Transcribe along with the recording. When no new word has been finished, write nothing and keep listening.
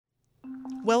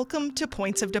Welcome to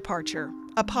Points of Departure,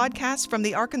 a podcast from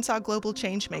the Arkansas Global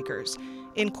Changemakers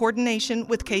in coordination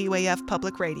with KUAF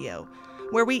Public Radio,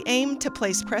 where we aim to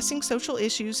place pressing social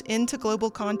issues into global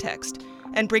context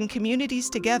and bring communities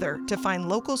together to find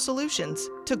local solutions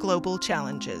to global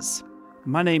challenges.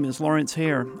 My name is Lawrence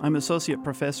Hare. I'm Associate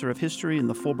Professor of History in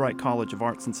the Fulbright College of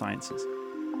Arts and Sciences.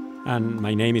 And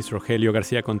my name is Rogelio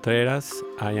Garcia Contreras.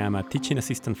 I am a teaching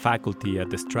assistant faculty at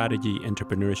the Strategy,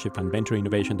 Entrepreneurship, and Venture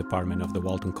Innovation Department of the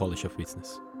Walton College of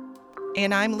Business.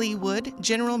 And I'm Lee Wood,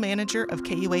 General Manager of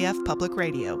KUAF Public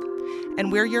Radio.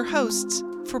 And we're your hosts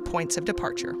for Points of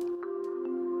Departure.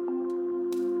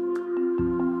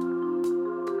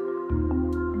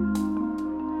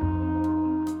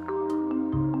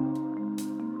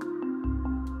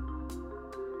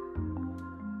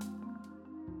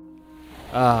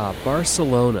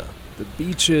 Barcelona. The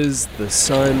beaches, the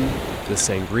sun, the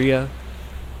sangria.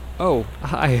 Oh,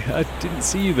 hi, I didn't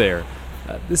see you there.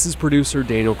 This is producer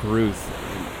Daniel Carruth.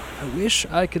 I wish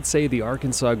I could say the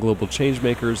Arkansas Global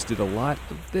Changemakers did a lot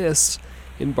of this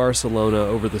in Barcelona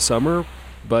over the summer,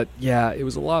 but yeah, it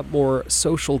was a lot more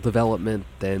social development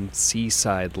than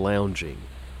seaside lounging.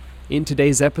 In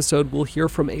today's episode, we'll hear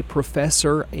from a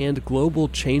professor and global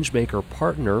changemaker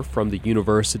partner from the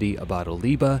University Abat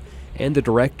Oliba and the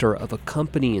director of a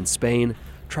company in Spain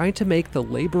trying to make the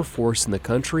labor force in the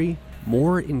country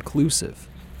more inclusive.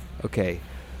 Okay,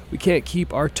 we can't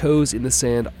keep our toes in the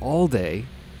sand all day.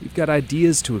 We've got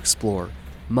ideas to explore,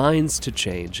 minds to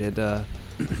change, and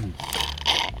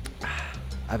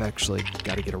I've actually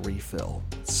got to get a refill.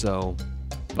 So,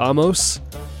 vamos,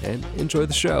 and enjoy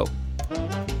the show.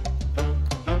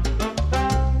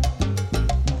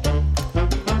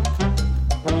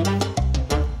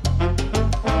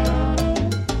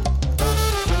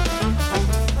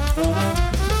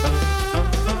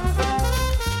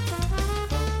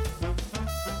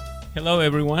 Hello,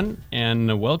 everyone,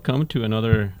 and welcome to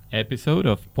another episode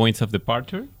of Points of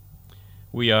Departure.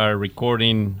 We are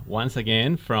recording once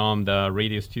again from the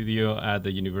radio studio at the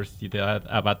Universidad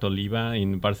Abat Oliba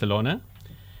in Barcelona,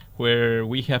 where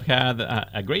we have had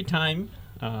a great time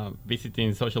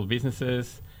visiting social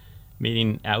businesses,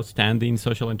 meeting outstanding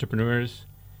social entrepreneurs,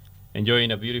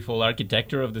 enjoying a beautiful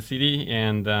architecture of the city,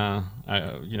 and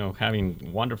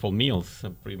having wonderful meals.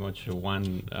 Pretty much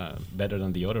one better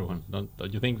than the other one. Don't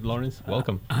you think, Lawrence?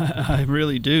 Welcome. I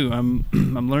really do. I'm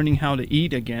learning how to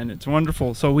eat again. It's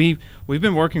wonderful. So we've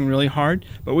been working really hard,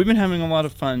 but we've been having a lot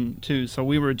of fun too. So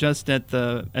we were just at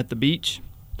the beach.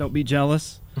 Don't be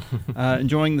jealous.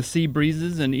 Enjoying the sea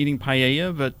breezes and eating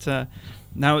paella. But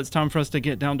now it's time for us to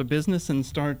get down to business and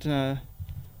start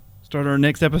our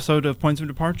next episode of Points of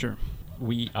Departure.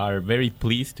 We are very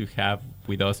pleased to have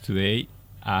with us today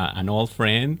an old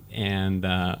friend and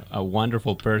a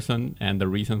wonderful person, and the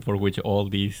reason for which all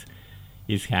this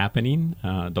is happening,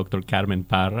 Dr. Carmen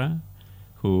Parra,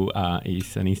 who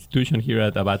is an institution here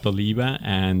at Abat Oliba,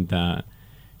 and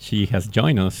she has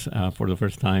joined us for the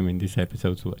first time in this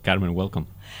episode. So, Carmen, welcome.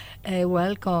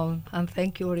 Welcome, and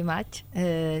thank you very much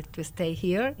to stay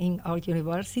here in our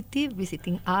university,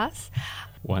 visiting us.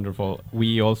 Wonderful.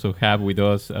 We also have with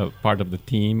us part of the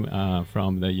team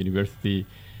from the University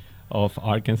of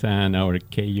Arkansas and our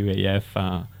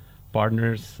KUAF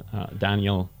partners,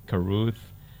 Daniel Carruth.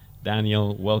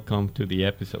 Daniel, welcome to the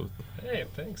episode. Hey,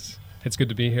 thanks. It's good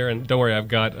to be here, and don't worry, I've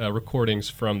got recordings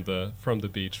from the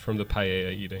beach, from the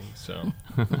paella eating, so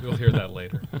you'll hear that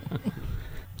later.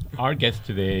 Our guest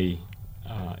today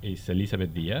is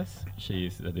Elizabeth Diaz. She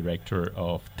is the director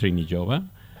of Trini Jove.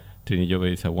 Trini Jove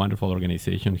is a wonderful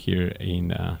organization here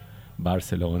in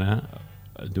Barcelona,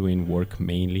 doing work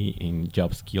mainly in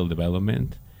job skill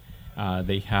development.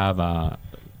 They have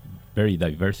very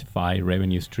diversified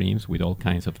revenue streams with all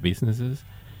kinds of businesses,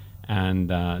 and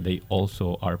they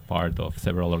also are part of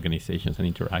several organizations and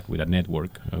interact with a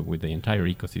network with the entire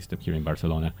ecosystem here in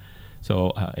Barcelona.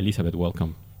 So, Elizabeth,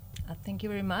 welcome. Thank you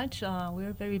very much.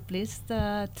 We're very pleased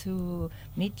to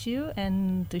meet you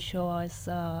and to show us,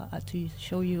 to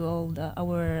show you all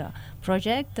our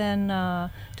project and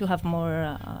to have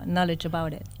more knowledge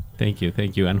about it. Thank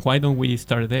you. And why don't we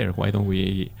start there? Why don't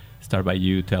we start by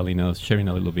you sharing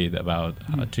a little bit about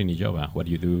Trini Jove? What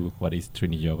do you do? What is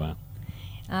Trini Jove?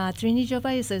 Trini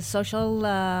Jove is a social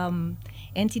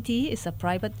entity. It's a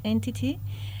private entity.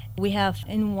 We have,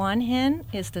 in one hand,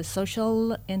 is the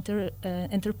social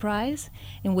enterprise,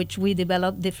 in which we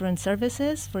develop different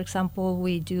services. For example,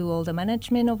 we do all the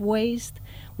management of waste,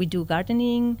 we do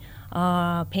gardening,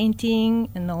 painting,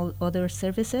 and all other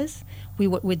services. We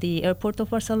work with the airport of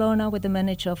Barcelona with the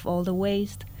management of all the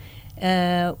waste.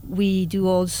 We do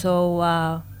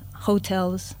also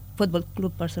hotels, Football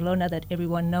Club Barcelona that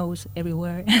everyone knows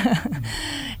everywhere.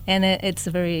 And it's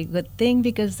a very good thing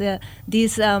because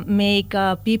these make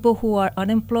people who are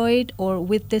unemployed or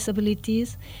with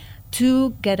disabilities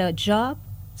to get a job.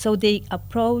 So they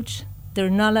approach their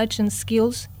knowledge and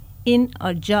skills in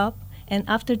a job, and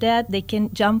after that they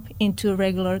can jump into a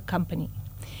regular company.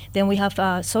 Then we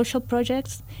have social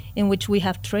projects in which we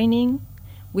have training.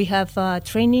 We have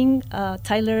training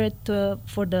tailored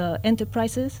for the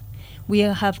enterprises. We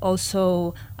have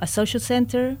also a social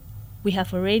center. We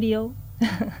have a radio,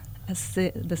 as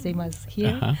the same as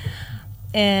here. Uh-huh.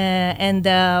 And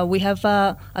we have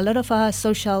a lot of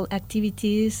social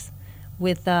activities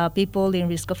with people in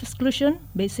risk of exclusion,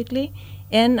 basically.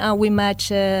 And we match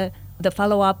the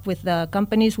follow-up with the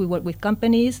companies. We work with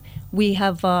companies. We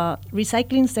have a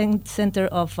recycling center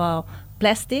of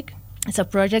plastic. It's a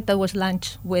project that was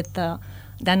launched with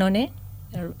Danone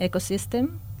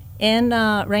ecosystem. And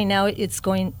right now it's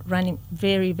running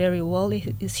very, very well.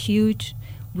 It's huge.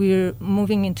 We're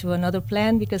moving into another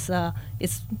plant because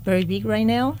it's very big right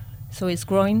now, so it's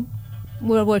growing.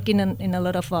 We're working in a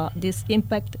lot of this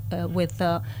impact with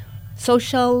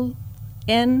social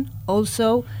and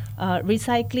also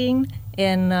recycling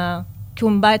and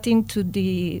combating to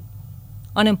the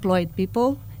unemployed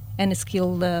people and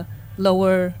skilled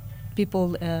lower people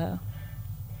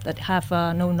that have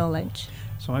no knowledge.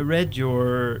 So I read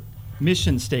your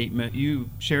mission statement. You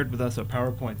shared with us a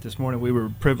PowerPoint this morning. We were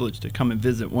privileged to come and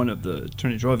visit one of the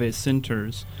Trinity Jovais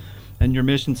centers. And your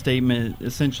mission statement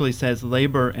essentially says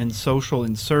labor and social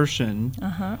insertion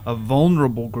of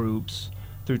vulnerable groups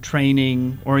through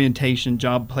training, orientation,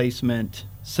 job placement,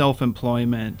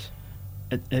 self-employment,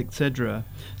 etc.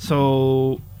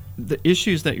 So the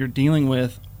issues that you're dealing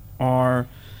with are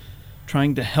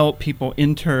trying to help people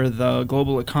enter the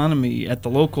global economy at the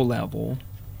local level,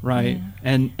 right?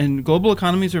 Yeah. And global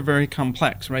economies are very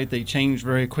complex, right? They change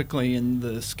very quickly, and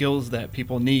the skills that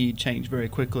people need change very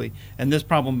quickly. And this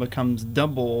problem becomes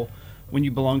double when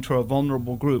you belong to a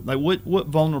vulnerable group. Like what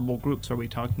vulnerable groups are we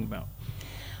talking about?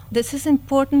 This is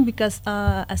important because,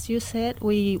 as you said,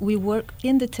 we work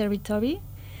in the territory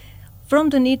from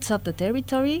the needs of the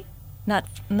territory, not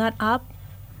up,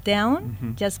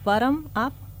 down, just bottom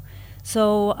up.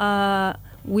 So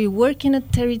we work in a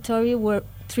territory where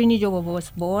Trinity Jovais was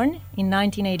born in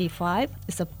 1985.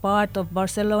 It's a part of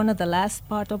Barcelona, the last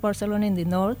part of Barcelona in the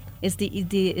north. Is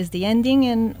the ending,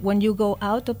 and when you go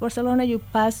out of Barcelona, you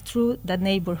pass through that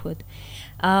neighborhood.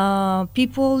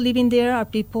 People living there are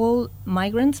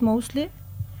migrants mostly.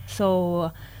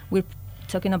 So we're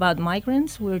talking about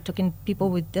migrants. We're talking people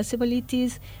with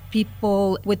disabilities,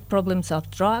 people with problems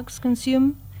of drugs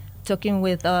consume. Talking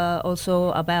with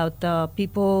also about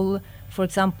people, for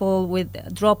example, with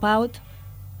dropout,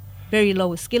 very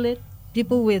low skilled,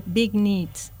 people with big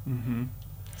needs.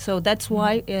 So that's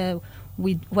why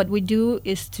what we do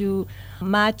is to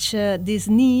match these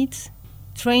needs,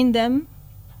 train them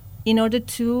in order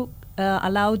to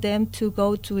allow them to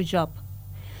go to a job.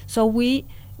 So we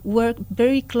work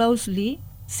very closely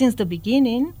since the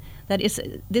beginning. That is,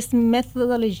 this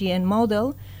methodology and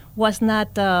model was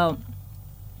not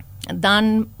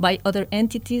done by other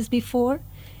entities before.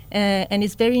 And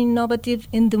it's very innovative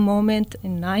in the moment,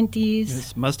 in 90s.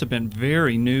 This must have been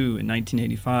very new in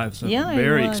 1985, so yeah,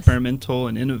 very experimental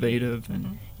and innovative.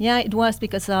 And yeah, it was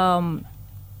because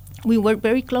we work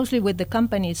very closely with the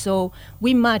company, so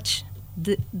we match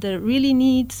the really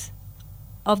needs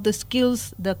of the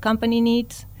skills the company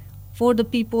needs for the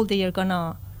people they are going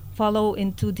to follow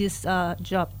into this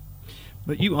job.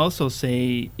 But you also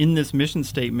say in this mission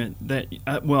statement that,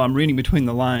 I'm reading between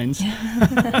the lines,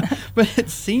 but it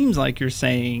seems like you're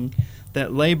saying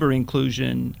that labor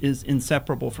inclusion is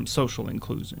inseparable from social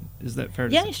inclusion. Is that fair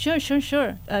to say? Yeah,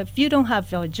 sure. If you don't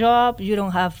have a job, you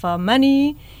don't have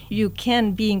money, you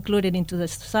can be included into the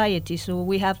society. So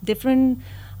we have different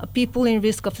people in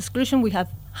risk of exclusion. We have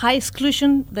high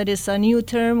exclusion, that is a new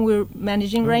term we're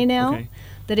managing right now. Okay.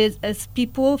 That is, as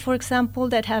people, for example,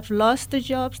 that have lost their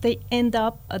jobs, they end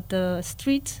up at the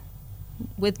streets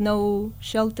with no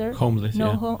shelter, homeless,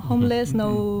 homeless,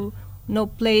 no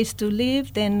place to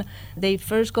live. Then they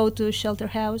first go to a shelter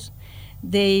house.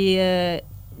 They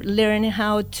learn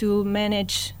how to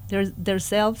manage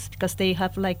themselves because they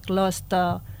have lost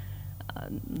the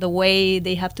way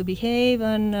they have to behave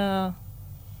and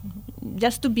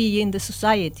just to be in the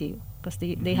society because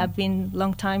they have been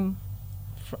long time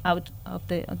out of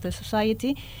the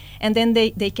society, and then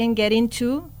they can get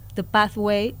into the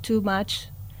pathway to match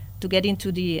get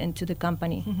into the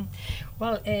company.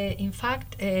 Well, in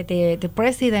fact, the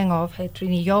president of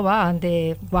Trinidad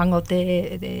and one of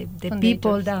the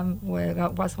people that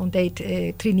was founded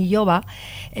Trinidad,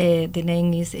 the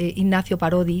name is Ignacio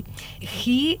Parodi.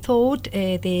 He thought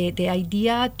the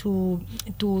idea to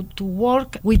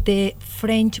work with the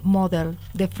French model.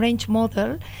 The French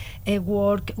model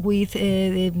work with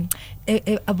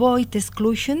avoid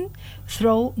exclusion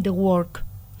through the work.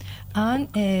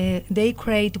 And they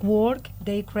create work,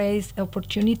 they create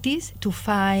opportunities to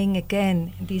find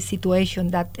again this situation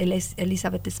that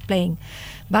Elizabeth explained.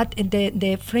 But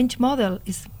the French model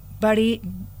is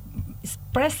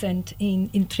present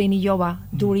in Trinidad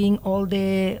during all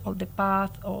the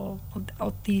path of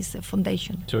this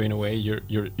foundation. So in a way,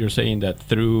 you're saying that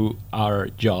through our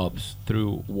jobs,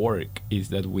 through work, is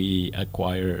that we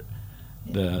acquire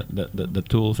the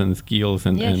tools and skills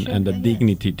and the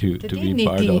dignity to be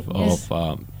part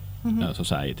of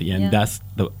society, and that's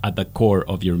at the core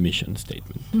of your mission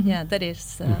statement. Yeah, that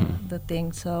is the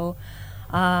thing. So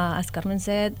as Carmen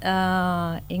said,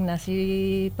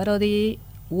 Ignacio Parodi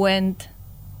went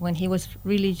when he was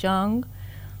really young,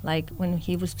 like when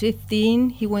he was 15,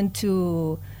 he went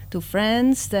to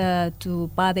France, to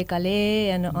Pas de Calais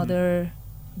and other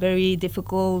very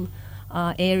difficult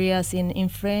areas in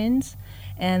France.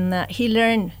 And he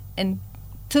learned and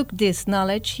took this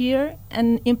knowledge here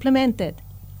and implemented,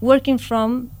 working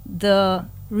from the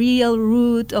real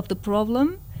root of the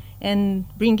problem and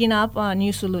bringing up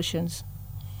new solutions.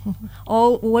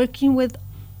 All working with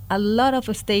a lot of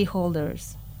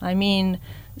stakeholders. I mean,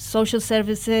 social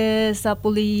services,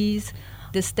 police,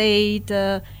 the state,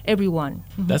 everyone.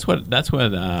 That's what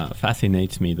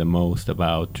fascinates me the most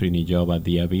about Trinidad,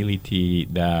 the ability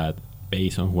that,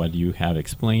 based on what you have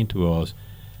explained to us,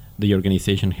 the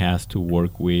organization has to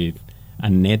work with a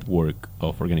network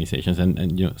of organizations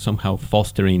and somehow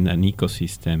fostering an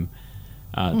ecosystem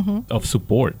of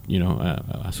support,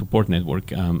 a support network.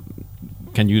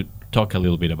 Can you talk a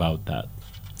little bit about that?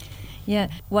 Yeah,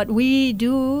 what we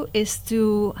do is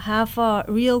to have a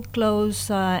real close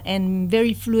and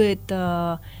very fluid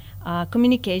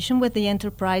communication with the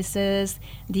enterprises,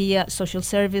 the social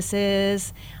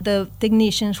services, the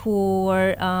technicians who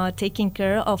are taking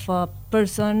care of a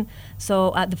person,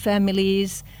 so the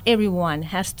families, everyone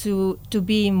has to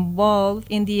be involved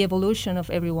in the evolution of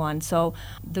everyone. So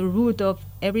the root of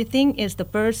everything is the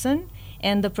person,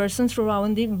 and the person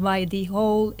surrounded by the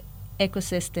whole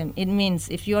ecosystem. It means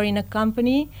if you're in a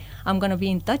company, I'm going to be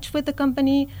in touch with the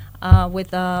company, with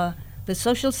the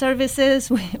social services,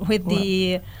 with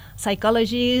the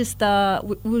psychologists.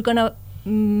 We're going to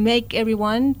make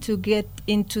everyone to get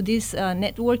into this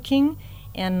networking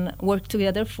and work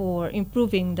together for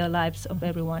improving the lives of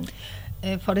everyone.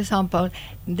 For example,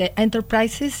 the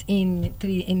enterprises in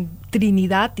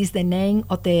Trinidad is the name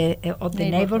of the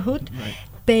neighborhood. Right.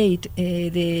 Paid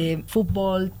the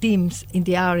football teams in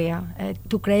the area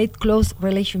to create close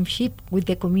relationship with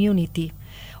the community,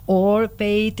 or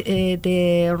paid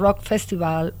the rock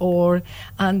festival,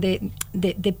 and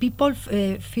the people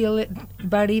feel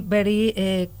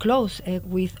very close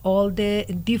with all the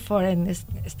different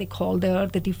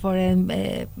stakeholders, the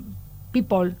different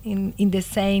people in the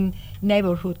same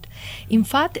neighborhood. In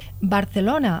fact,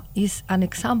 Barcelona is an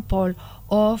example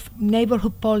of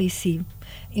neighborhood policy.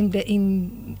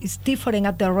 It's different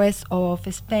at the rest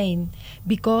of Spain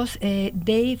because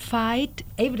they fight,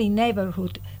 every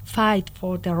neighborhood fight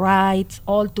for the rights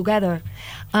all together,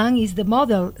 and is the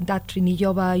model that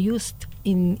Trinidad used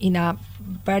in a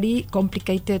very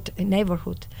complicated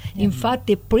neighborhood. Yeah. In fact,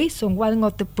 one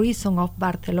of the prison of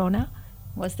Barcelona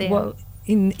was there. Well,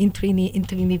 in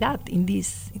Trinidad, in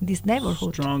this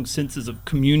neighborhood. Strong senses of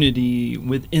community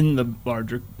within the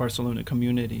larger Barcelona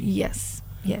community. Yes.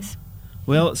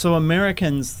 Well, so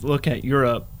Americans look at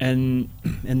Europe and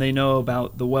they know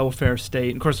about the welfare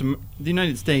state. Of course, the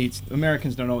United States,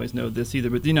 Americans don't always know this either,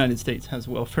 but the United States has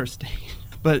a welfare state.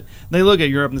 But they look at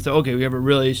Europe and say, okay, we have a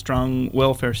really strong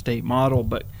welfare state model,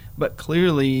 but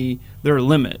clearly there are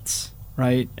limits,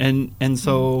 right? And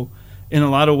so in a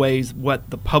lot of ways, what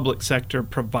the public sector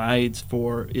provides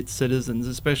for its citizens,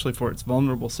 especially for its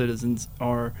vulnerable citizens,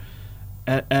 are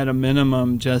at a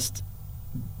minimum just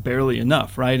barely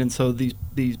enough, right? And so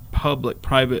these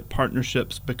public-private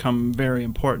partnerships become very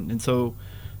important. And so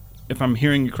if I'm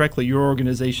hearing you correctly, your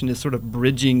organization is sort of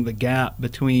bridging the gap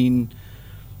between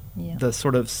the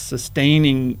sort of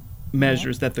sustaining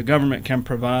measures that the government can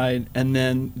provide, and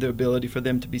then the ability for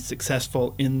them to be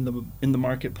successful in the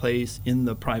marketplace, in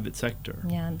the private sector.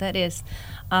 Yeah, that is.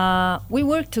 We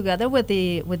work together with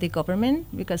the government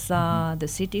because the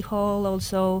city hall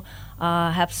also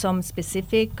have some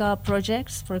specific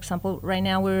projects. For example, right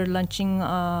now we're launching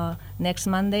next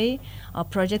Monday a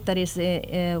project that is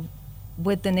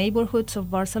with the neighborhoods of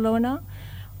Barcelona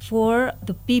for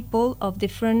the people of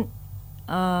different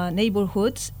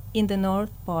neighborhoods in the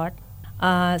north part.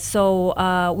 So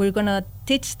we're going to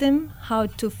teach them how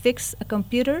to fix a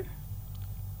computer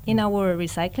in our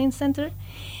recycling center,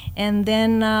 and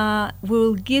then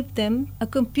we'll give them a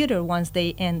computer once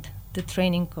they end the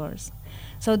training course.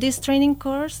 So this training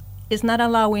course is not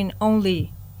allowing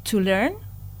only to learn,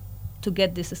 to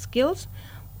get these skills.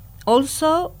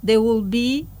 Also, they will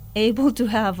be able to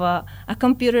have a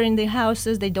computer in their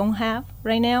houses they don't have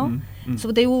right now. Mm-hmm.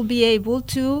 So they will be able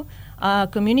to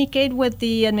communicate with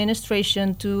the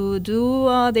administration, to do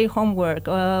their homework,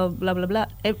 blah, blah, blah,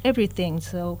 everything.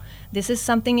 So this is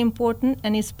something important,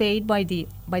 and it's paid by the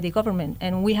government.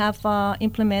 And we have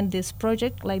implemented this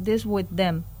project like this with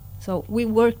them. So we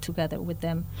work together with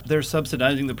them. They're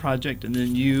subsidizing the project, and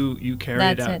then you carry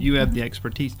it out. You have the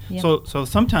expertise. Yeah. So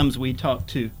sometimes we talk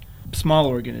to small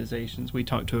organizations. We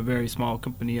talked to a very small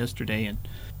company yesterday,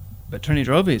 but Trini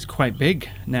Jova is quite big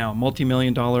now,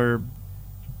 multi-million-dollar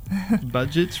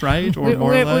budgets, right? Or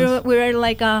more or less? We're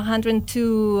like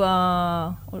 102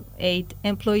 or 8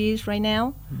 employees right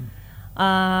now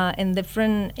in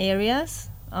different areas.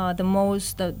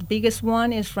 The biggest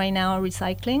one is right now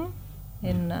recycling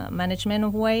in management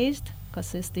of waste,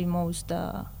 because it's the most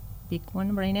big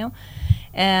one right now.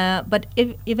 But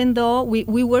even though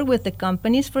we work with the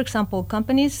companies, for example,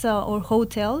 companies or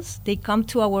hotels, they come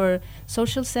to our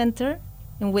social center,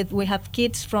 and we have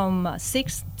kids from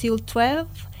 6 till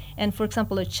 12. And for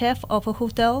example, a chef of a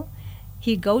hotel,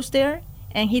 he goes there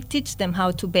and he teaches them how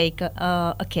to bake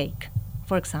a cake,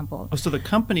 for example. Oh, so the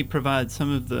company provides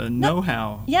some of the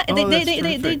know-how. Yeah,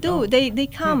 they do. They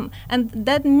come, and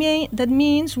that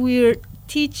means we're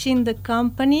teaching the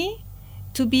company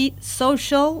to be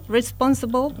social,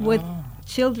 responsible with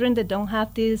children that don't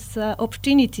have these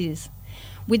opportunities.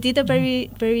 We did a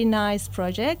very, very nice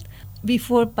project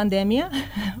before pandemia,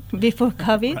 before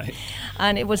COVID, right.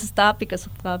 And it was stopped because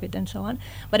of COVID and so on.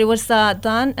 But it was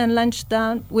done and launched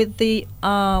down with the,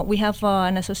 we have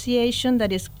an association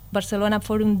that is Barcelona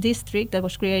Forum District that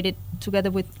was created together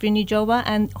with Trini Jova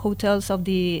and hotels of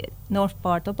the north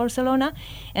part of Barcelona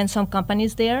and some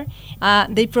companies there.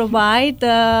 They provide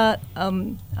a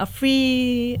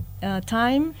free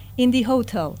time in the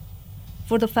hotel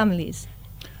for the families.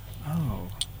 Oh.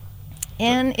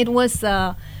 And it was,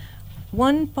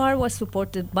 one part was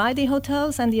supported by the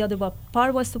hotels and the other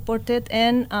part was supported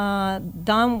and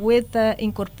done with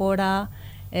Incorpora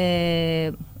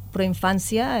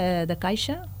Proinfancia, the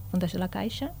Caixa, Fundación La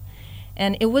Caixa.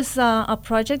 And it was a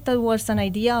project that was an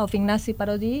idea of Ignacio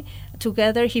Parodi.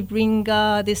 Together he bring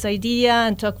this idea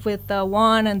and talk with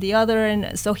one and the other,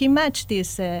 and so he matched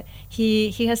this.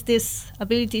 He has this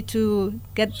ability to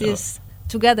get this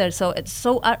together. So it's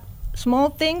small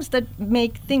things that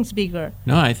make things bigger.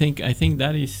 No, I think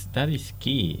that is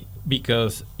key,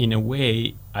 because in a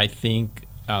way I think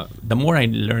the more I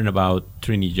learn about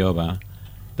Trini Jova,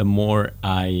 the more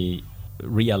I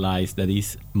realize that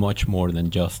it's much more than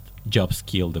just job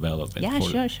skill development.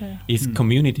 Yeah, sure. It's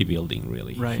community building,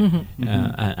 really. Right.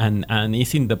 And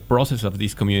it's in the process of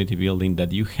this community building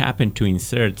that you happen to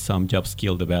insert some job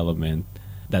skill development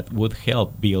that would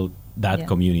help build that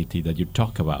community that you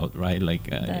talk about, right? Like,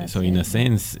 so in a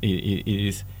sense,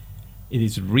 it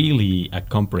is really a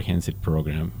comprehensive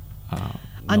program.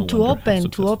 And to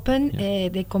open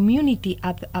the community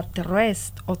at the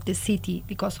rest of the city,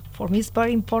 because for me it's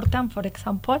very important. For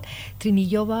example, Trini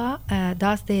Jova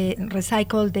does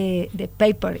recycle the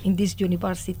paper in this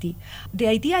university. The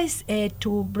idea is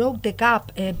to break the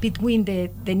gap between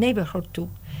the neighborhood too.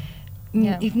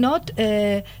 If not,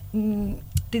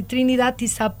 the Trinidad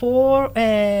is a poor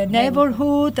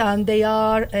neighborhood, and they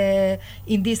are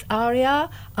in this area,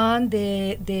 and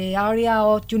the area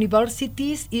of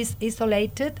universities is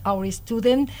isolated. Our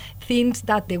student thinks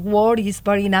that the world is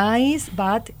very nice,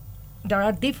 but there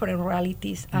are different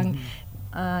realities. And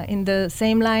in the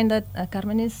same line that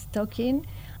Carmen is talking,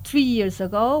 3 years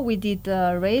ago we did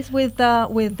a race with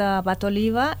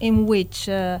Batoliva, in which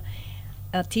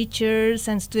teachers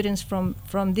and students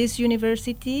from this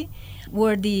university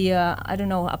were the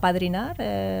apadrinar.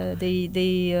 They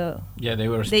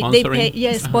were sponsoring.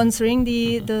 Sponsoring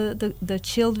the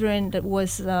children that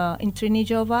was in Trini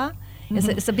Jova,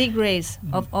 It's a big race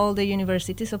of all the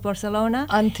universities of Barcelona.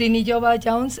 And Trini Jova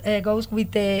Jones goes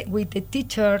with the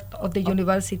teacher of the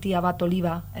University Abat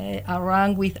Oliva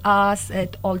around with us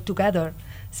all together.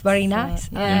 It's very nice.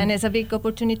 Yeah, and it's a big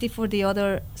opportunity for the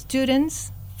other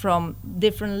students from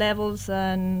different levels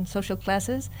and social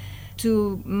classes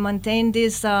to maintain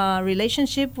this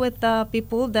relationship with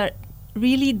people that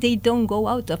really they don't go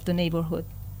out of the neighborhood.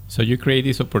 So you create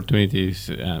these opportunities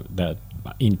that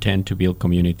intend to build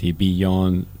community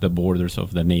beyond the borders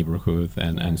of the neighborhood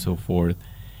and so forth.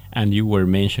 And you were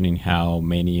mentioning how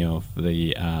many of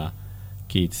the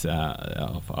kids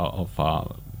of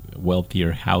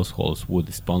wealthier households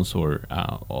would sponsor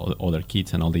other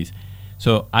kids and all these.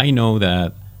 So I know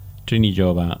that Trini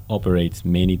Jova operates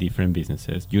many different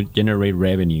businesses. You generate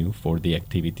revenue for the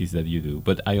activities that you do.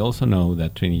 But I also know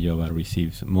that Trini Jova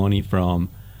receives money from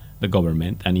the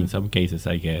government, and in some cases,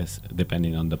 I guess,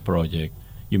 depending on the project,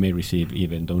 you may receive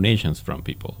even donations from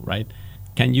people, right?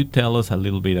 Can you tell us a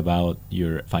little bit about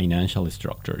your financial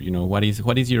structure? You know, what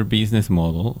is your business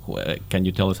model? Can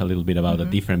you tell us a little bit about the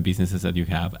different businesses that you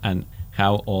have and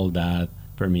how all that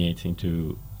permeates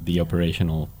into the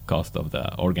operational cost of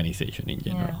the organization in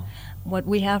general? Yeah. What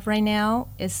we have right now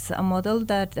is a model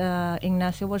that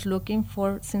Ignacio was looking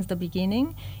for since the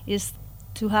beginning, is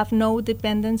to have no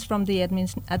dependence from the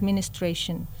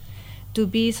administration, to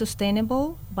be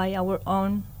sustainable by our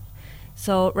own.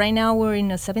 So right now we're in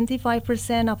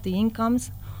 75% of the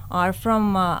incomes are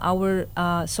from our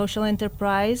social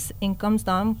enterprise incomes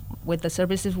done with the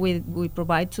services we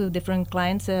provide to different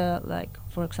clients, like,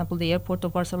 for example, the Airport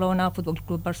of Barcelona, Football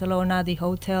Club Barcelona, the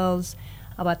hotels,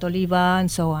 Abat Oliva, and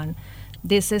so on.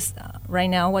 This is right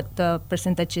now what the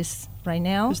percentage is right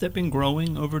now. Has that been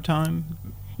growing over time?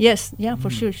 Yes, yeah, for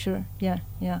sure,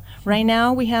 yeah. Right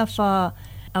now we have a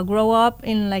grow up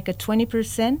in like a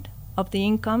 20% of the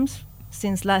incomes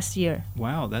since last year.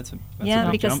 Wow, that's a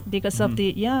big jump. because of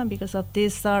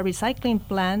this recycling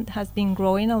plant has been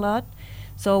growing a lot.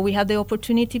 So we have the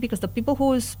opportunity, because the people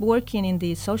who is working in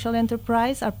the social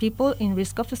enterprise are people in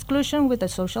risk of exclusion with a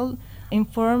social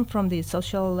inform from the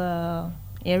social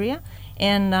area,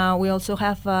 and we also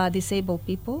have disabled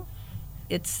people.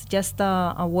 It's just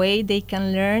a way they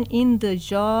can learn in the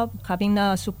job, having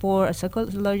a support, a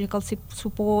psychological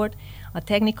support, a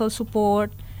technical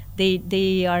support.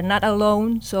 They are not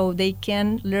alone, so they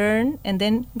can learn and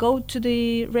then go to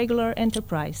the regular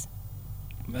enterprise.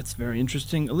 That's very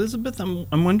interesting. Elizabeth,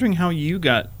 I'm wondering how you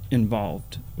got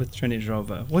involved with Trini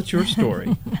Jova. What's your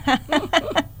story?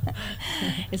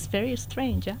 It's very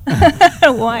strange,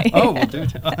 huh? Why? Oh, well, do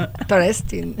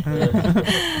Interesting.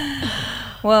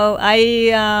 Well,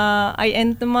 I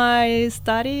ended my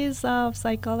studies of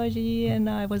psychology, and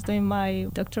I was doing my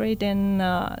doctorate in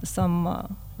some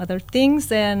other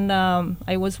things, and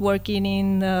I was working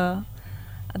in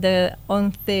the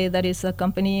ONCE, that is a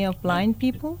company of blind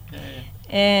people.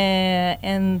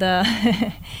 And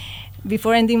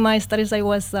before ending my studies, I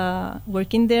was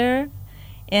working there,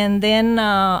 and then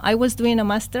I was doing a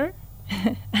master,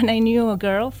 and I knew a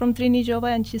girl from Trini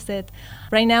Jova, and she said,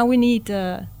 right now we need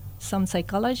some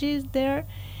psychologists there,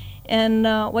 and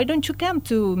why don't you come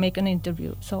to make an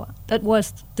interview? So that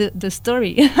was the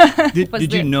story.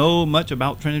 Did you know much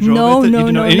about Trini Jova? No, Did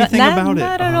you know anything about it?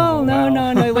 Not at all. Wow.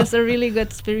 No. It was a really good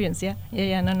experience. Yeah.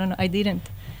 No. I didn't.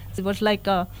 It was like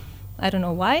I don't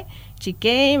know why. She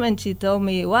came and she told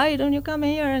me, why don't you come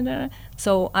here? And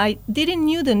so I didn't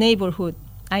knew the neighborhood.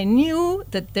 I knew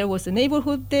that there was a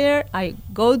neighborhood there. I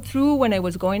go through when I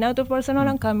was going out of Barcelona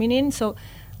and coming in. So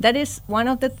that is one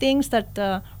of the things that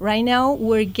right now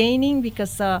we're gaining,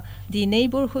 because the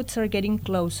neighborhoods are getting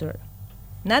closer.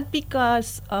 Not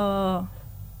because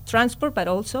transport, but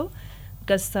also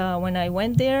because when I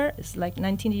went there, it's like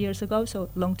 19 years ago, so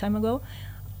a long time ago,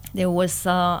 there was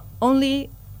only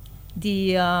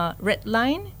the red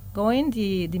line going,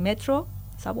 the metro,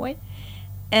 subway,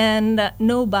 and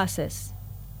no buses.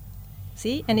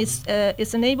 See, and it's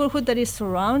a neighborhood that is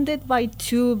surrounded by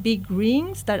two big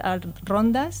rings that are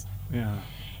rondas.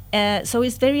 Yeah. So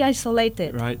it's very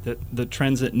isolated. Right. The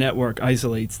transit network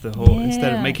isolates the whole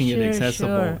instead of making it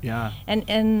accessible. Sure. Yeah.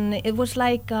 And it was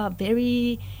like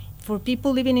very, for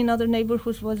people living in other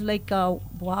neighborhoods, was like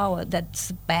wow,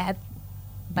 that's bad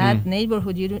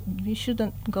neighborhood. You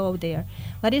shouldn't go there.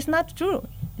 But it's not true.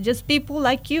 Just people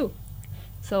like you.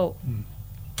 So.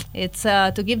 It's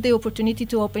to give the opportunity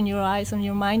to open your eyes and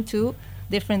your mind to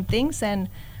different things, and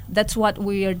that's what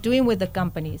we are doing with the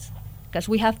companies, because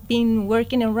we have been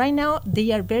working, and right now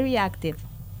they are very active,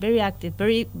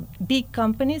 very big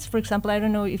companies. For example, I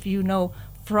don't know if you know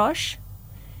Frosch.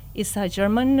 It's a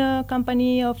German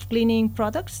company of cleaning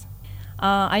products.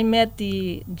 I met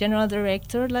the general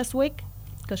director last week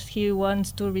because he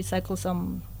wants to recycle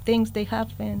some things they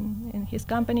have in his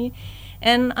company.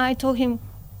 And I told him,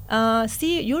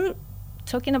 see, you're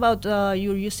talking about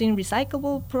you're using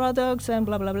recyclable products and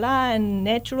blah, blah, blah, and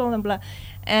natural and blah.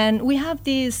 And we have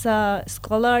this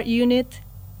scholar unit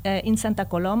in Santa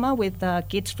Coloma with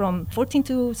kids from 14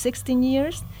 to 16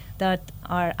 years that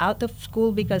are out of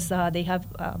school because they have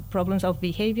problems of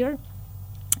behavior.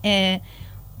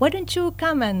 Why don't you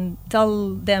come and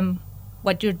tell them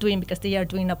what you're doing, because they are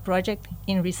doing a project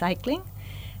in recycling?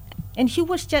 And he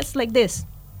was just like this.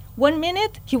 1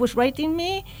 minute, he was writing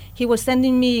me, he was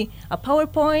sending me a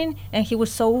PowerPoint, and he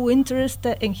was so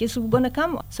interested, and he's going to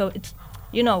come. So it's,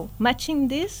 matching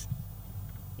this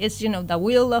is, the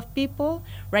will of people.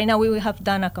 Right now we have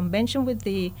done a convention with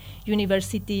the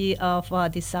University of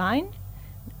Design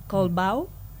called BAU.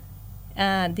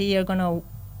 They are going to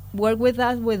work with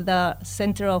us with the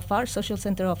Center of Art, Social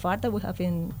Center of Art that we have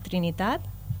in Trinidad.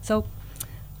 So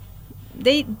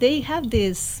they have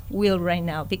this will right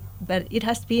now, but it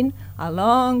has been a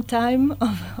long time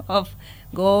of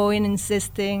going,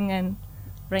 insisting, and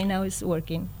right now it's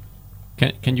working.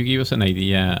 Can you give us an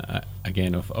idea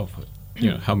again of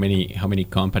how many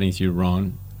companies you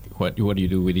run, what do you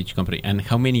do with each company, and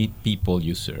how many people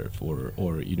you serve, or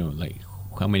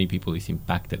how many people is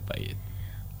impacted by it?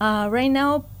 Right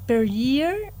now per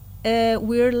year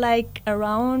we're like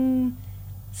around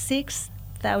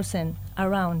 6,000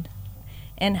 around.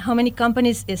 And how many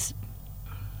companies is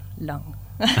long.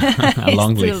 A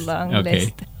long list. Long okay.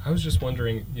 list. I was just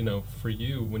wondering, for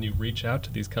you, when you reach out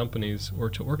to these companies or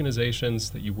to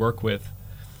organizations that you work with,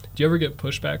 do you ever get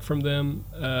pushback from them,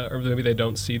 or maybe they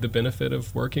don't see the benefit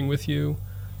of working with you?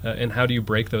 And how do you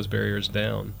break those barriers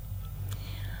down?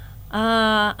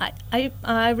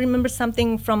 I remember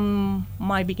something from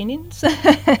my beginnings,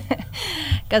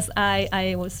 because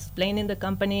I was explaining the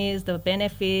companies, the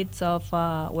benefits of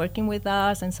working with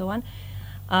us and so on.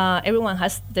 Everyone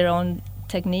has their own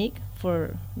technique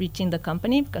for reaching the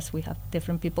company because we have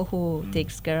different people who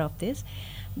takes care of this.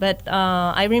 But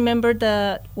I remember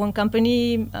that one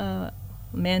company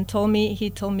man told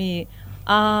me,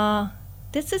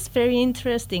 this is very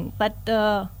interesting, but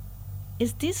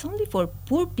is this only for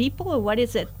poor people or what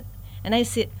is it? And I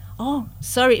said, oh,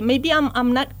 sorry, maybe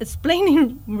I'm not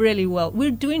explaining really well.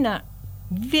 We're doing a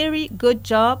very good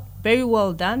job, very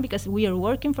well done, because we are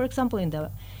working, for example, in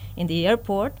the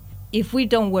airport. If we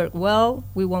don't work well,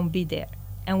 we won't be there.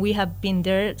 And we have been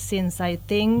there since, I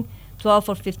think, 12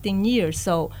 or 15 years.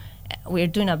 So we're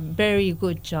doing a very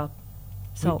good job.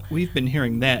 So we've been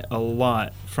hearing that a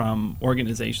lot from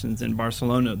organizations in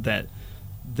Barcelona, that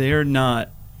they're not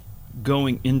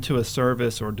going into a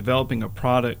service or developing a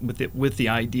product with the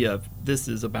idea of this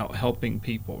is about helping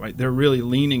people, right? They're really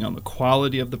leaning on the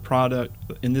quality of the product,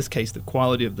 in this case, the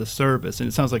quality of the service. And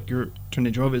it sounds like your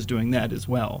Trinidad is doing that as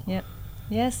well. Yeah.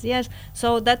 Yes.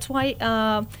 So that's why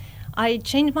I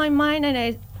changed my mind, and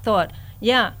I thought,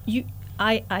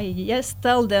 I just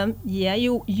tell them,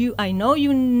 I know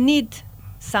you need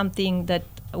something that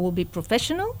will be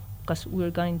professional, because we're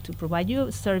going to provide you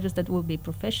a service that will be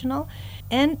professional,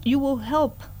 and you will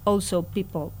help also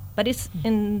people. But it's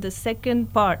in the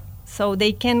second part, so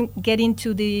they can get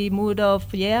into the mood of,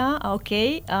 I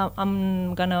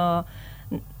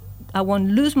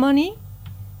won't lose money,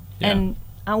 and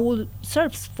I will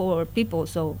serve for people.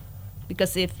 So,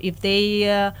 because if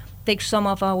they take some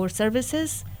of our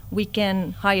services, we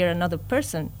can hire another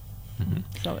person. Mm-hmm.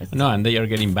 So it's and they are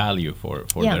getting value for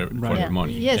their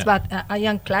money. Yes, but I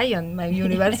am client. My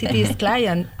university is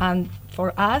client, and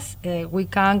for us, we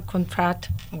can contract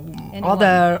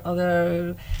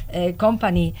other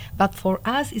company. But for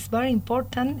us, it's very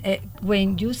important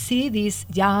when you see these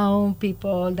young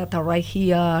people that are right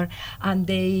here and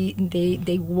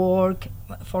they work.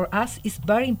 For us, it's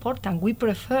very important. We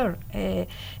prefer.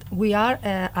 We are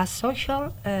a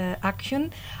social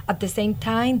action at the same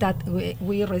time that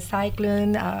we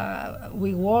recycling.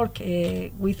 We work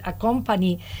with a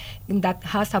company that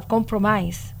has a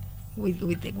compromise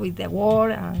with the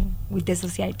world and with the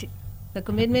society. The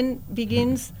commitment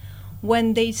begins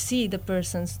when they see the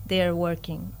persons they're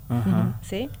working.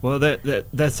 See? Well,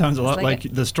 that sounds a lot like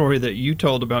the story that you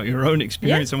told about your own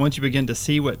experience. And once you begin to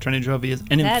see what Trinidad is,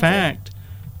 and in fact,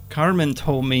 Carmen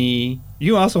told me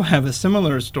you also have a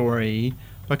similar story,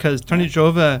 because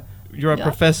Trinidad, you're a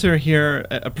professor here,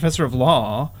 a professor of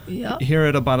law here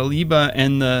at Abataliba,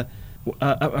 and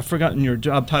I've forgotten your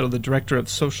job title, the director of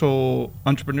social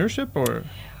entrepreneurship, or?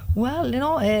 Well,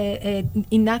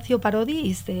 Ignacio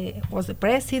Parodi was the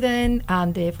president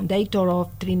and the founder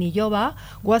of Trinidad,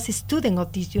 was a student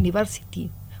of this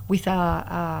university. with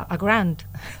a grant.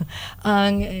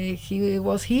 And he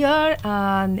was here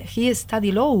and he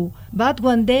studied law. But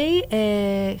one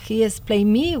day he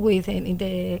explained me in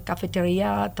the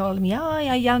cafeteria, told me,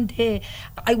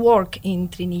 I work in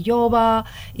Trinidad.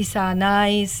 It's a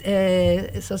nice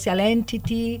social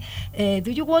entity.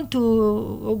 Do you want to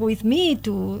go with me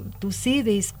to see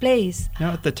this place?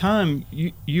 Now, at the time,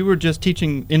 you were just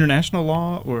teaching international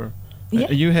law, or Yeah.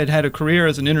 you had a career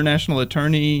as an international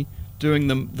attorney doing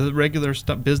the regular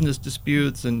stuff, business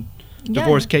disputes and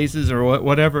divorce cases or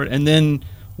whatever, and then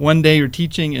one day you're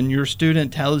teaching and your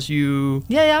student tells you,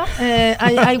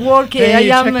 I work. hey, I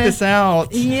check this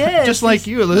out. Yes, just like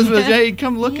you, Elizabeth. Hey,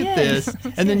 come look at Yes,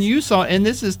 this. And then you saw, and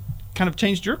this has kind of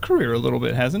changed your career a little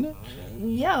bit, hasn't it?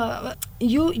 Yeah,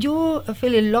 you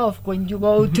feel in love when you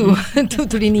go to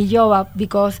Trinidad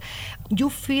because you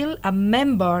feel a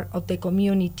member of the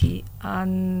community,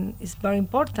 and it's very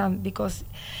important because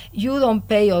you don't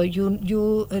pay or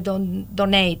you don't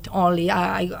donate only.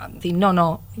 I think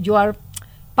no, you are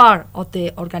part of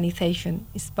the organization.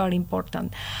 Is very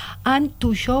important, and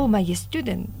to show my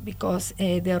student because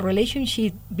the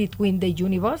relationship between the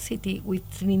university with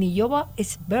Trinidad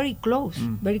is very close,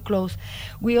 very close.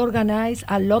 We organize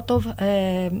a lot of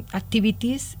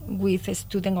activities with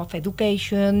students of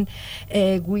education.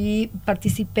 We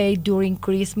participate during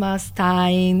Christmas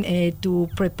time to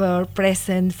prepare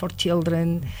presents for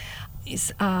children.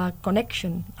 It's a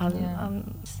connection.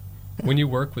 When you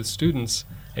work with students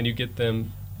and you get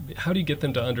them, how do you get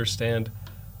them to understand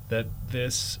that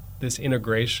this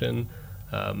integration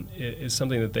is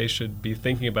something that they should be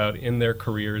thinking about in their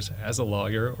careers as a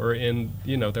lawyer or in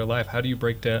their life? How do you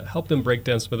help them break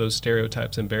down some of those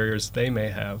stereotypes and barriers they may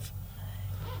have?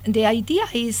 The idea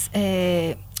is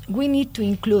we need to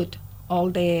include all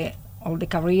the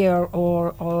career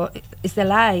or it's the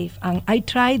life, and I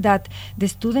try that the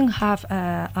students have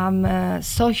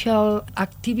social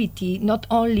activity not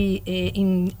only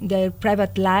in their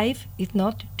private life, it's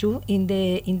not true in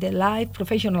the life,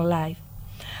 professional life.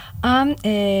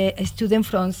 A student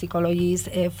from psychology,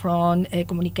 from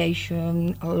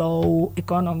communication, law,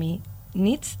 economy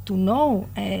needs to know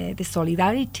the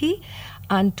solidarity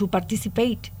and to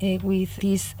participate with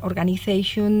this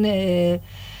organization.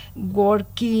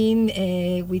 Working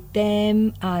with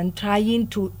them and trying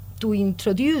to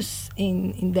introduce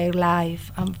in their life.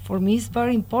 And for me, it's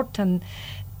very important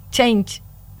change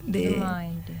the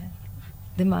mind.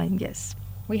 The mind, yes.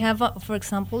 We have, for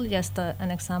example, just an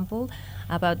example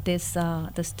about this,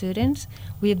 the students.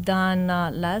 We've done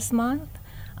last month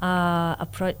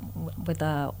with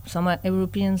some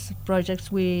European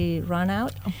projects we run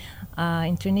out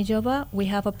in Trinidad. We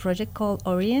have a project called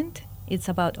Orient. It's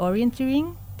about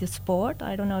orienteering, the sport.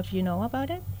 I don't know if you know about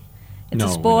it. It's a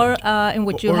sport in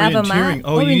which you have a map.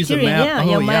 Oh, you use a map.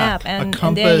 Yeah, map. And a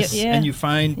compass, and you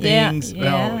find things.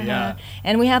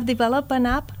 And we have developed an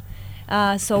app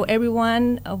so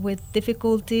everyone with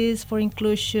difficulties for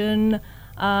inclusion,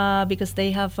 because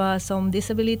they have some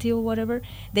disability or whatever,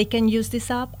 they can use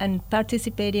this app and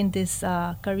participate in these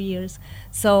careers.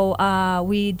 So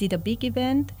we did a big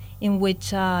event in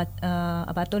which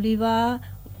Abat Oliva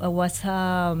was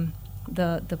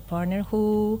the partner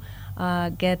who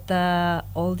get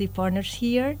all the partners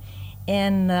here,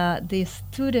 and the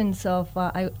students of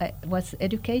was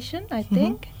education, I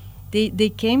think. They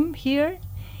came here,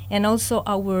 and also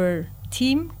our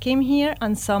team came here,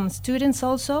 and some students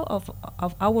also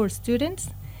of our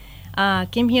students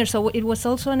came here. So it was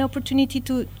also an opportunity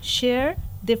to share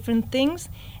different things,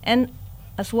 and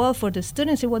as well for the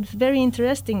students, it was very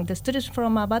interesting. The students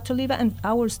from Abat Oliva and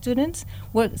our students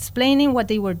were explaining what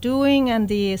they were doing, and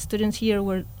the students here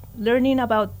were learning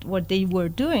about what they were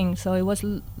doing. So it was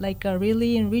like a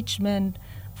really enrichment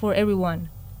for everyone.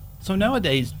 So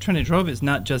nowadays, Trinidad is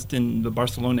not just in the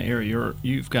Barcelona area.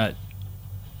 You've got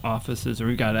offices, or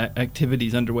you've got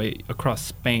activities underway across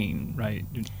Spain, right?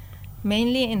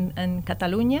 Mainly in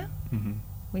Catalonia.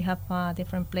 We have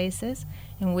different places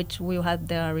in which we have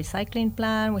the recycling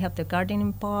plan, we have the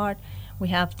gardening part, we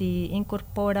have the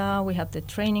Incorpora, we have the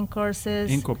training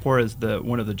courses. Incorpora is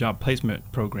one of the job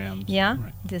placement programs. Yeah,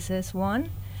 right. This is one.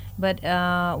 But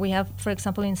we have, for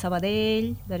example, in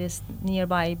Sabadell, that is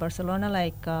nearby Barcelona,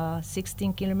 like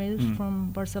 16 kilometers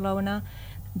from Barcelona.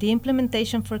 The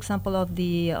implementation, for example, of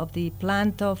the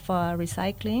plant of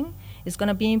recycling is going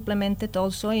to be implemented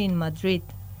also in Madrid.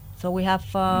 So we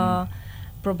have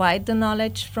provide the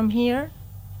knowledge from here,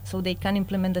 so they can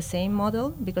implement the same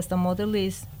model, because the model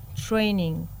is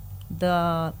training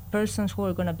the persons who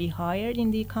are going to be hired in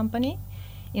the company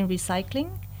in recycling.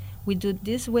 We do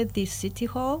this with the City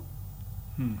Hall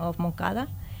of Moncada,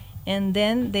 and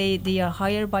then they are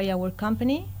hired by our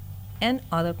company and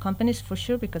other companies for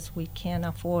sure, because we can't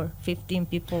afford 15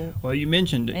 people. Well, you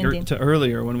mentioned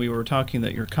earlier when we were talking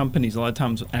that your companies a lot of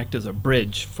times act as a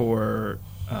bridge for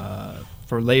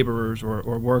laborers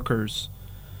or workers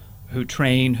who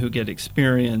train, who get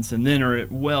experience, and then are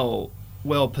well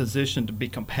positioned to be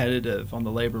competitive on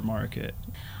the labor market.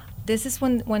 This is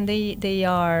when they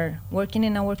are working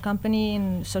in our company,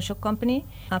 in social company,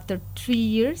 after 3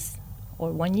 years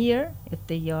or 1 year, if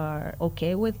they are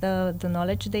okay with the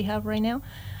knowledge they have right now,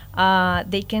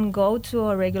 they can go to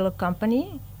a regular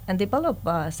company and develop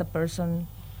as a person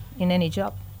in any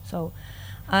job. So,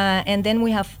 and then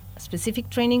we have specific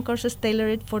training courses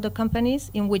tailored for the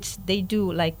companies, in which they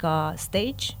do like a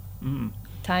stage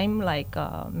time, like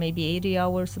maybe 80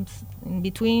 hours, in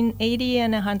between 80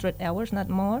 and 100 hours, not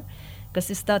more,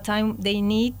 because it's the time they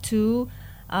need to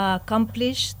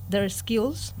accomplish their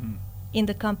skills in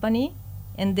the company,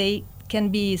 and they can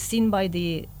be seen by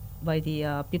the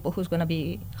people who's going to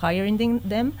be hiring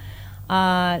them,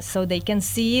 so they can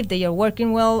see if they are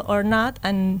working well or not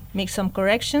and make some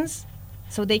corrections,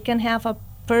 so they can have a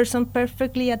person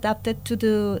perfectly adapted to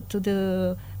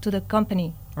the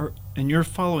company. And you're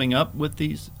following up with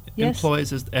these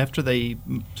employees after they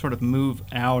sort of move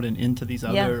out and into these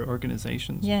other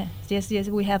organizations? Yes.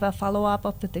 We have a follow-up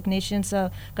of the technicians,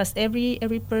 because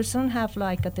every person have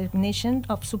like a technician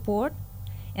of support,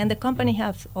 and the company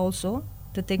has also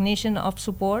the technician of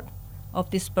support of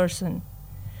this person.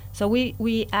 So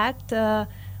we act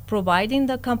providing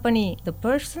the company the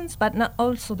persons, but not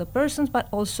also the persons, but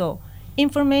also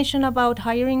information about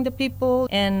hiring the people,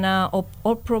 and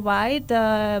or provide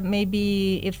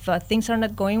maybe if things are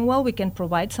not going well, we can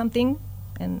provide something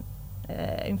and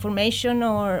information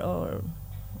or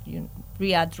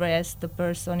readdress the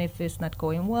person if it's not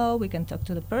going well. We can talk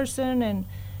to the person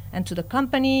and to the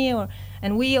company,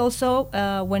 and we also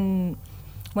when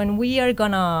we are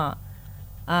gonna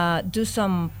do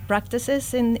some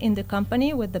practices in the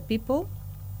company with the people.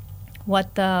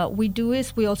 What we do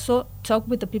is we also talk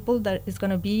with the people that is going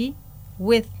to be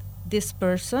with this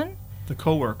person. The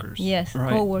coworkers. Yes, right.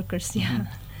 Coworkers, yeah.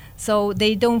 So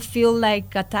they don't feel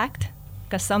like attacked,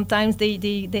 because sometimes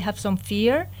they have some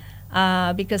fear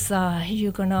because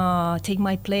you're going to take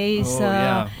my place.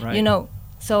 Right.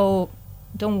 So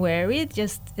don't worry,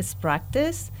 it's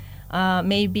practice.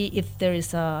 Maybe if there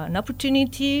is an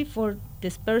opportunity for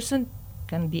this person,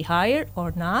 can be hired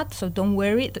or not, so don't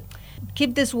worry.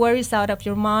 Keep these worries out of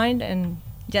your mind and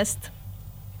just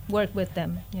work with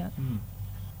them. Yeah.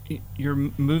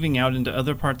 You're moving out into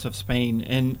other parts of Spain,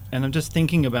 and I'm just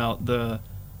thinking about the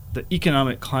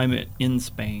economic climate in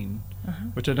Spain,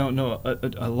 which I don't know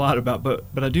a lot about, but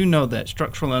I do know that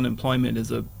structural unemployment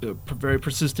is a very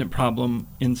persistent problem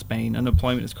in Spain.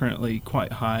 Unemployment is currently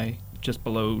quite high, just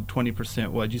below 20%.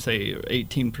 What'd you say,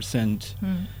 18%?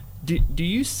 Do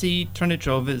you see Trini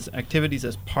Jova's activities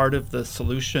as part of the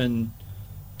solution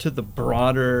to the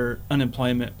broader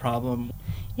unemployment problem?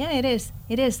 Yeah, it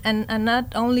is. And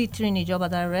not only Trini Jova,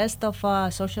 the rest of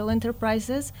social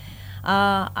enterprises.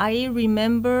 I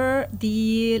remember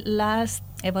the last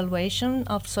evaluation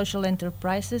of social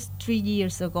enterprises 3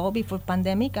 years ago, before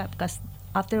pandemic, because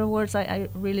afterwards I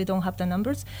really don't have the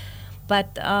numbers.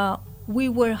 But we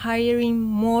were hiring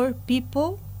more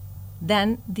people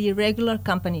than the regular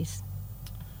companies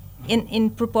in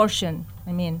proportion,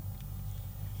 I mean.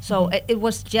 So it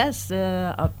was just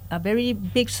a very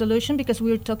big solution, because we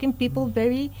were talking people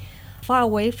very far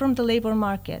away from the labor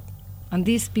market. And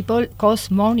these people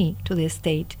cost money to the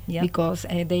state because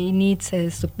they need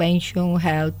subvention,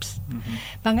 helps.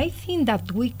 But I think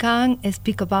that we can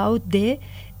speak about the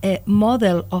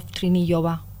model of Trini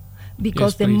Jova,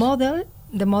 because the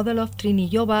model of Trini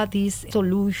Jova, this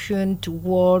solution to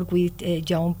work with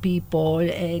young people,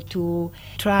 to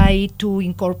try to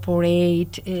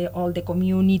incorporate all the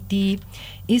community,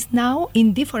 is now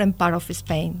in different parts of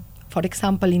Spain. For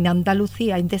example, in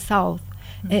Andalusia, in the south.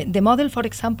 The model, for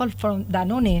example, from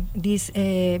Danone, this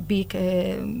big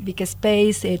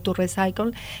space to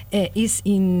recycle, is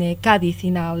in Cádiz,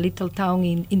 in a little town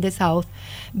in the south,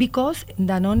 because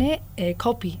Danone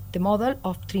copy the model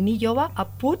of Trini Jova,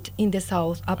 put in the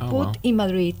south, put in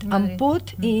Madrid, and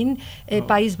put in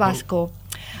País Vasco.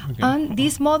 Okay. And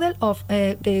this model of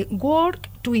the work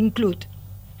to include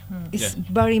is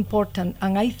very important,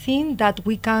 and I think that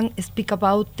we can speak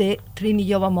about the Trini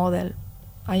Jova model.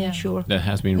 I am sure that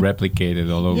has been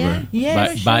replicated all over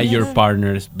by your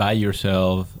partners, by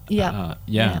yourself. I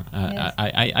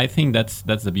think that's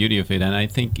the beauty of it, and I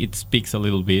think it speaks a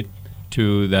little bit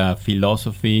to the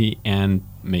philosophy and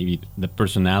maybe the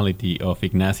personality of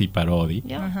Ignacy Parodi,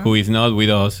 who is not with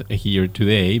us here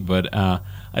today, but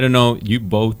I don't know, you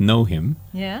both know him.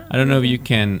 Yeah. I don't know if you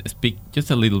can speak just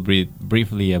a little bit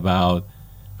briefly about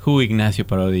who Ignacio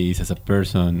Parodi is as a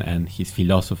person and his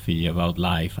philosophy about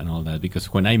life and all that, because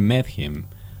when I met him,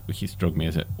 he struck me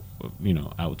as a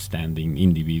outstanding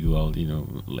individual,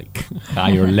 like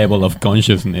higher level of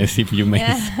consciousness, if you may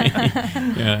say.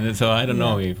 Yeah, so I don't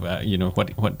know if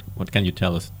what can you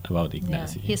tell us about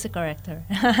Ignacy? Yeah, he's a character.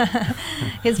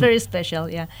 He's very special.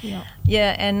 Yeah.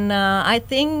 And I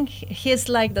think he's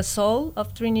like the soul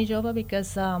of Trini Jova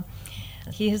because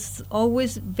he has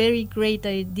always very great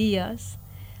ideas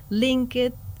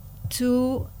linked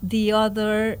to the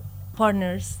other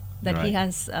partners that he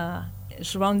has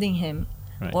surrounding him.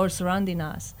 Right. Or surrounding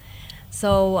us.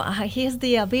 So he has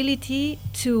the ability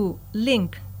to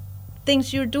link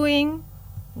things you're doing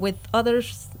with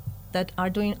others that are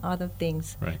doing other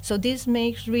things. Right. So this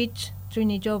makes rich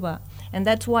Trini Jova. And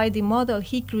that's why the model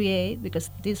he created, because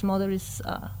this model is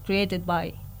created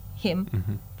by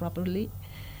him properly.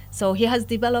 So he has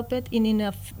developed it in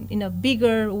a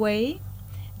bigger way,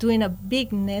 doing a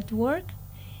big network,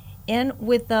 and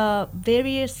with a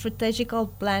very strategical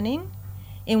planning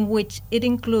in which it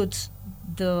includes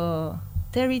the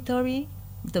territory,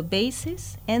 the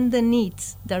basis, and the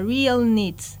needs, the real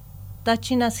needs,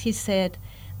 touching, as he said,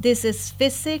 this is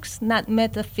physics, not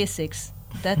metaphysics.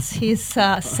 That's his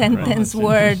sentence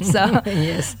words.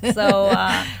 Yes. So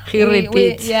he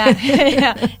repeats.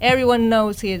 Everyone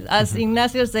knows it. As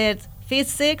Ignacio said,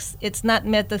 physics, it's not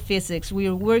metaphysics.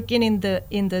 We're working in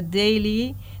the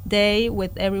daily day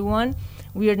with everyone.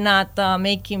 We're not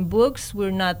making books. We're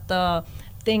not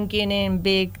thinking in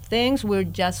big things. We're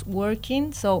just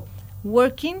working. So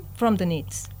working from the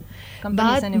needs.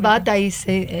 But I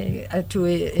say to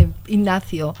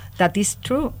Ignacio, that is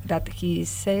true that he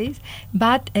says,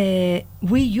 but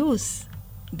we use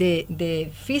the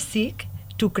physics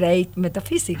to create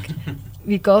metaphysics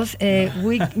because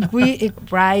we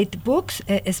write books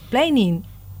explaining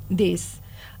this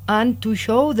and to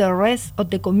show the rest of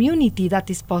the community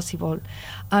that is possible.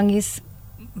 And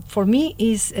for me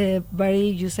is very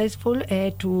useful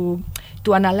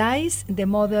to analyze the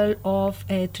model of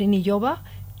Trini Jova,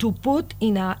 to put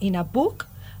in a book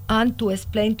and to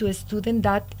explain to a student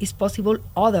that is possible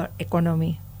other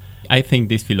economy. I think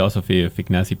this philosophy of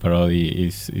Ignacy Parodi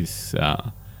is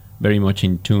very much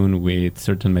in tune with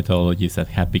certain methodologies that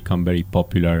have become very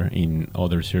popular in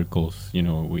other circles.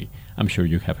 I'm sure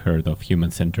you have heard of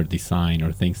human-centered design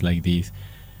or things like this.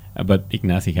 But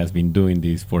Ignacy has been doing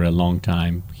this for a long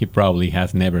time. He probably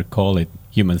has never called it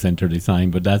human-centered design,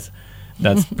 but that's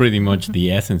pretty much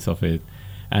the essence of it.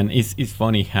 And it's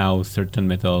funny how certain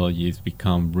methodologies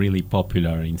become really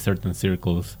popular in certain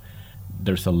circles.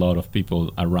 There's a lot of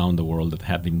people around the world that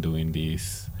have been doing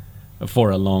this for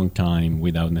a long time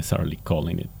without necessarily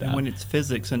calling it that. And when it's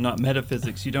physics and not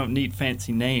metaphysics, you don't need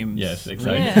fancy names. Yes,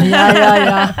 exactly.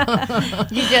 Yeah.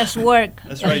 You just work.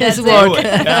 That's right. Just work. work.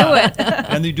 Do it.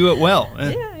 And you do it well.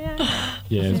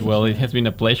 Yes, well, it has been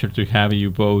a pleasure to have you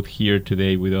both here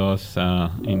today with us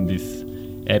in this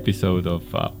episode of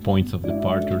Points of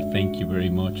Departure. Thank you very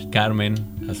much.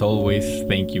 Carmen, as always,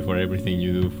 thank you for everything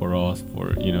you do for us,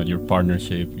 for your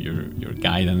partnership, your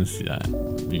guidance,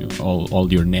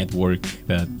 all your network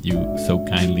that you so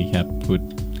kindly have put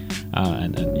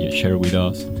and you share with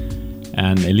us.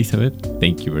 And Elizabeth,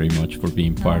 thank you very much for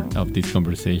being part of this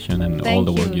conversation and all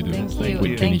the work you do.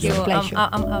 Thank you.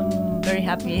 I'm very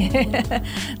happy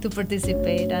to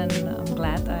participate, and I'm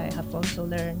glad I have also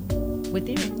learned with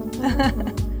you.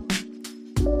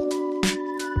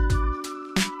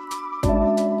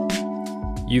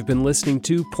 You've been listening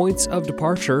to Points of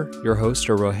Departure. Your hosts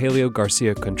are Rogelio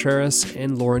Garcia Contreras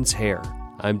and Lawrence Hare.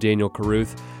 I'm Daniel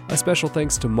Caruth. A special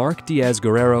thanks to Mark Diaz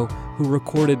Guerrero, who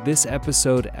recorded this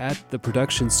episode at the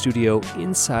production studio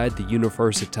inside the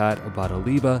Universitat Abat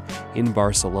Oliba in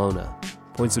Barcelona.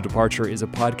 Points of Departure is a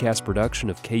podcast production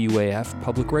of KUAF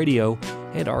Public Radio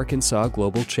and Arkansas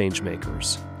Global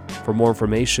Changemakers. For more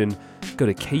information, go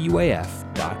to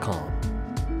KUAF.com.